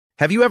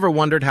Have you ever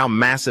wondered how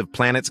massive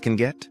planets can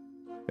get?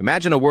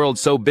 Imagine a world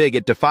so big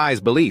it defies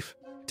belief.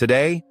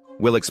 Today,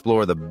 we'll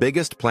explore the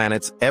biggest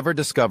planets ever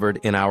discovered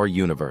in our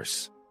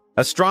universe.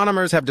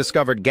 Astronomers have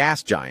discovered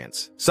gas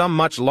giants, some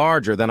much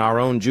larger than our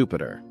own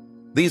Jupiter.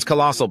 These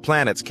colossal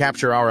planets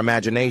capture our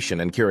imagination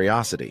and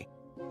curiosity.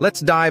 Let's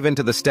dive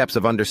into the steps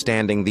of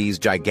understanding these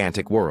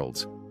gigantic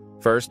worlds.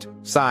 First,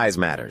 size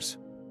matters.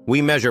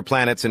 We measure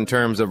planets in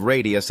terms of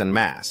radius and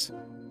mass.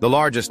 The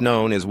largest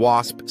known is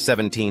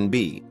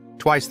WASP-17b,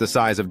 twice the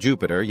size of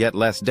Jupiter, yet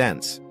less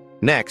dense.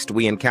 Next,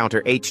 we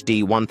encounter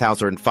HD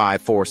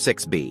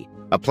 10546b,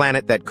 a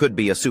planet that could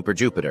be a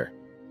super-Jupiter.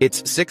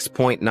 It's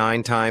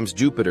 6.9 times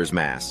Jupiter's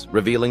mass,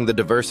 revealing the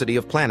diversity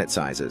of planet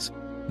sizes.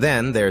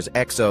 Then there's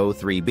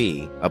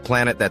XO3b, a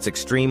planet that's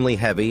extremely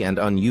heavy and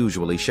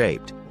unusually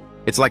shaped.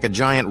 It's like a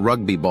giant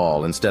rugby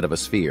ball instead of a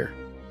sphere.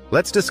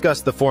 Let's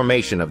discuss the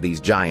formation of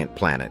these giant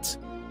planets.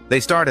 They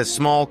start as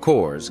small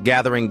cores,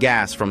 gathering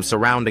gas from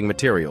surrounding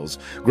materials,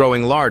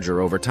 growing larger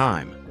over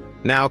time.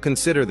 Now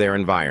consider their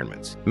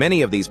environments.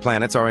 Many of these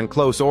planets are in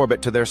close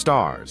orbit to their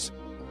stars.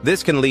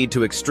 This can lead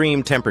to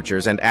extreme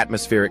temperatures and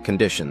atmospheric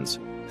conditions.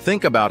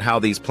 Think about how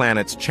these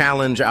planets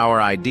challenge our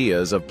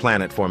ideas of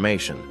planet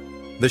formation.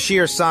 The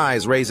sheer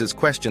size raises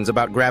questions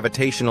about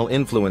gravitational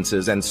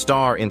influences and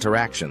star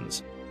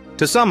interactions.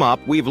 To sum up,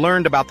 we've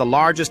learned about the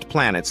largest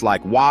planets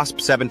like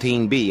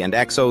WASP-17b and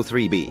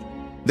XO3b.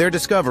 Their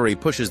discovery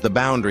pushes the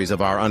boundaries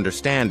of our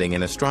understanding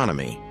in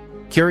astronomy.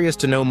 Curious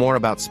to know more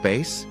about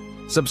space?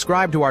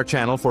 Subscribe to our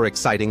channel for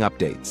exciting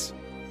updates.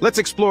 Let's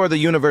explore the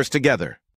universe together.